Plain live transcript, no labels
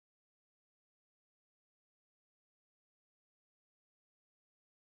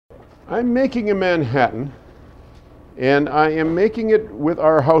I'm making a Manhattan, and I am making it with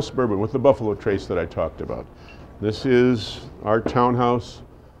our house bourbon, with the Buffalo Trace that I talked about. This is our Townhouse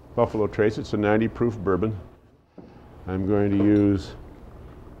Buffalo Trace. It's a 90 proof bourbon. I'm going to use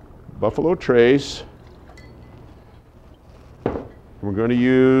Buffalo Trace. We're going to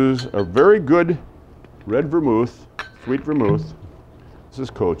use a very good red vermouth, sweet vermouth. This is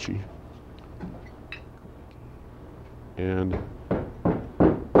Kochi. And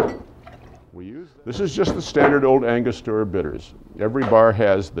this is just the standard old Angostura bitters. Every bar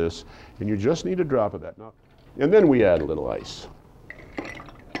has this, and you just need a drop of that. Now, and then we add a little ice. I'm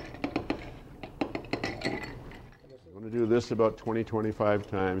going to do this about 20-25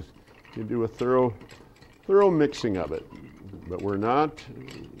 times. You do a thorough mixing of it, but we're not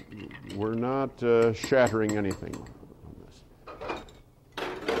shattering anything on this.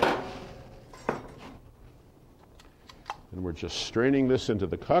 And we're just straining this into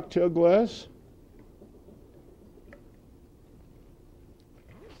the cocktail glass.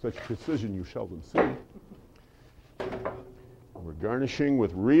 Such precision you seldom see. We're garnishing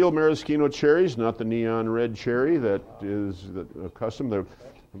with real maraschino cherries, not the neon red cherry that is accustomed.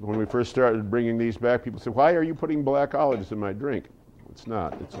 When we first started bringing these back, people said, "Why are you putting black olives in my drink?" It's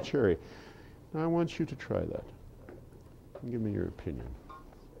not. It's a cherry. Now I want you to try that. Give me your opinion.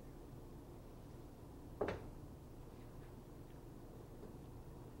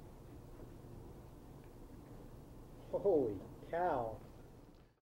 Holy cow.